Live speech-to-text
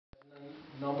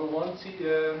Number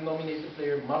 1 nominated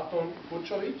player Marton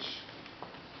Fucovic,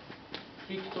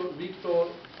 Victor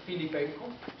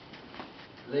Filipenko,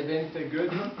 Levente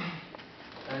Gödri,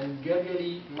 and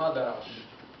Gergely Madaras.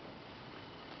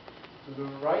 To the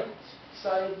right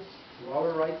side, to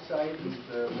our right side, is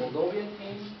the Moldovan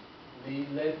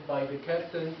team, led by the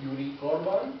captain Yuri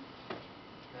Gorban.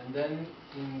 And then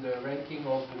in the ranking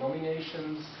of the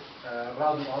nominations,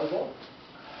 Radu Albo,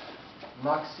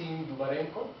 Maxim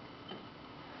Dubarenko,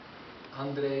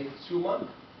 Andrei Tsuman,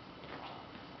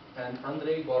 and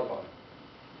Andrei Gorban.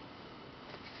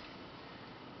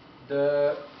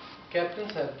 The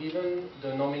captains have given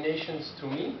the nominations to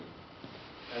me,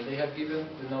 and they have given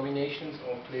the nominations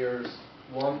of players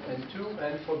 1 and 2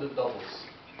 and for the doubles.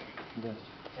 Yes.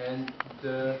 And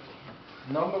the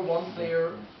number 1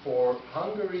 player for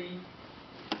Hungary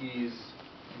is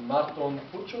Marton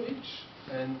Fucovic,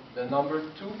 and the number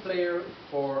 2 player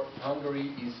for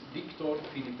Hungary is Victor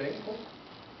Filipenko.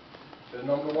 The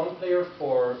number 1 player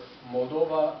for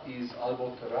Moldova is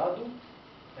Albot Radu,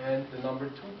 and the number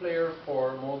 2 player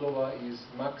for Moldova is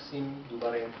Maxim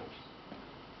Dubarenko.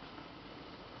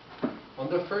 On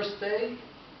the first day,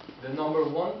 the number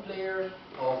 1 player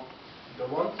of the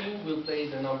one team will play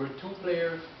the number 2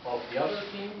 player of the other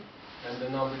team, and the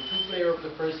number 2 player of the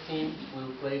first team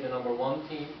will play the number 1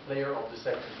 player of the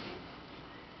second team.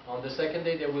 On the second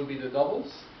day there will be the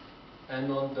doubles,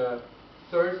 and on the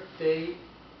third day,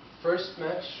 first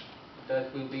match,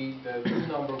 that will be the 2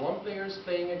 number 1 players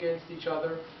playing against each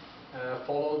other,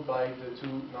 followed by the 2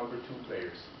 number 2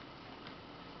 players.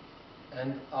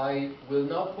 And I will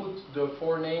now put the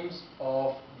 4 names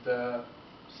of the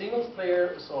singles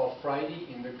players of Friday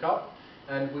in the cup,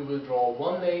 and we will draw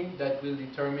 1 name that will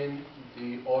determine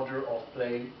the order of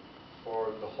play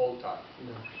for the whole time.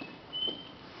 Yeah.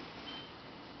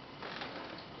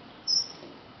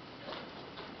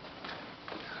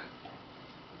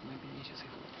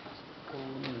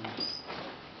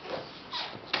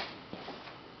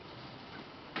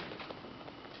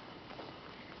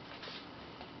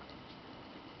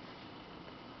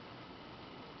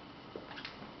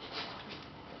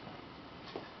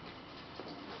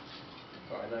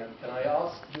 Can I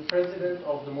ask the president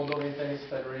of the Moldovan Tennis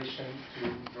Federation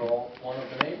to draw one of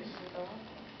the names?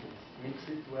 Mix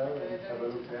it well and have a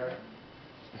look there.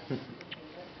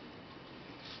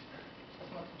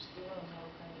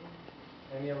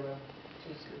 Any of them?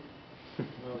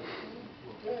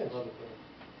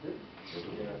 Good?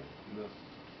 Yeah.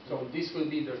 So this will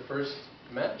be the first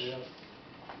match.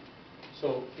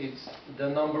 So it's the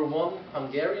number 1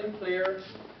 Hungarian player,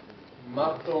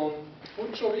 Marton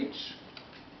Fucovic.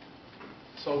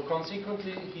 So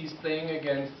consequently, he's playing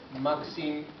against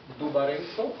Maxim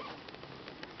Dubarenko.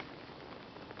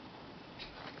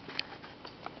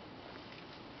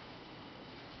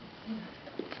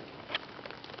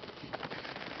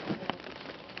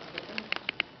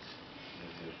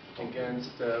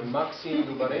 Against Maxim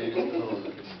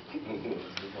Dubarenko.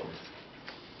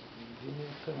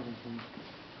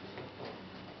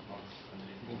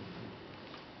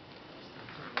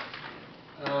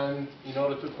 And in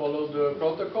order to follow the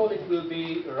protocol, it will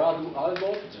be Radu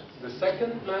Albot, the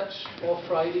second match of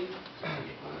Friday.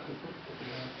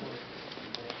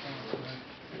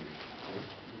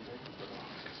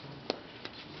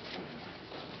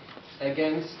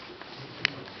 Against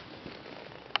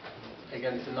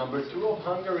the number 2 of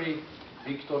Hungary,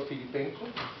 Victor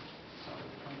Filipenko.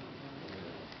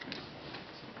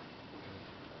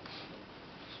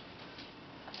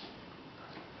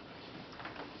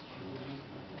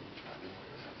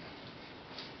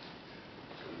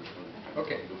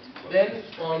 Okay, then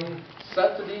on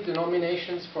Saturday the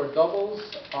nominations for doubles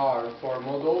are for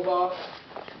Moldova,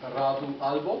 Radu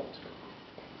Albot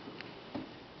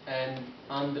and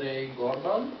Andrei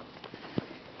Gorban.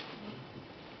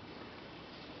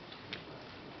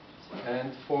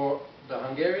 And for the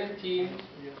Hungarian team,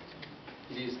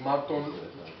 it is Marton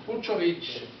Fucovic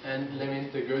and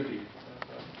Levente Gödri.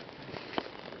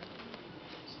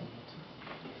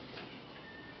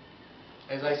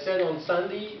 As I said, on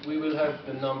Sunday, we will have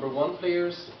the number 1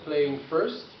 players playing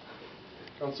first.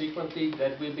 Consequently,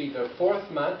 that will be the 4th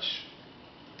match.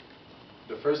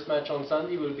 The first match on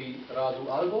Sunday will be Radu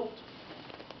Albot.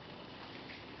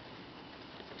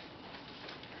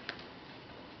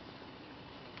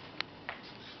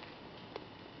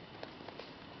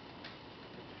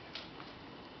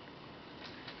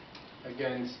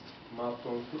 Against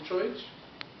Marton Fucovic.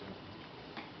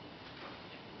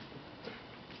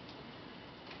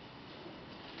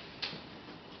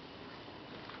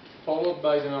 Followed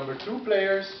by the number 2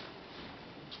 players,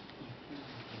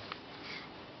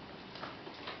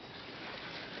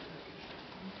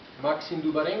 Maxim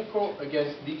Dubarenko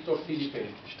against Viktor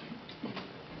Filipin.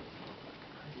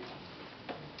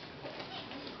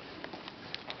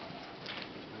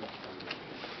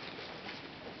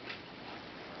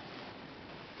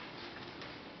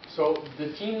 So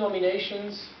the team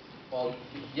nominations, well,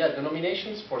 yeah, the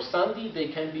nominations for Sunday, they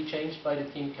can be changed by the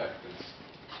team captains.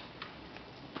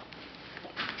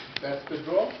 That's the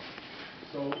draw.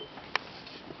 So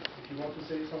if you want to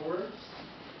say some words.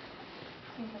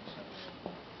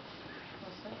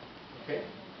 Okay.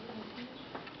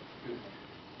 Good.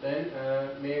 Then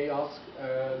may I ask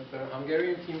the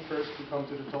Hungarian team first to come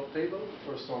to the top table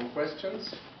for some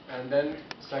questions, and then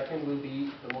second will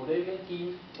be the Moldavian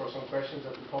team for some questions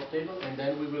at the top table, and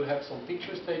then we will have some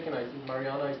pictures taken. I think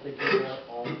Mariana is taking care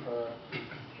of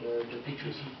the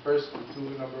pictures first, the two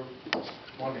number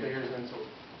one players and so on.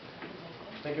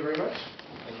 Thank you very much.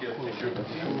 Thank you. Thank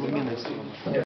you.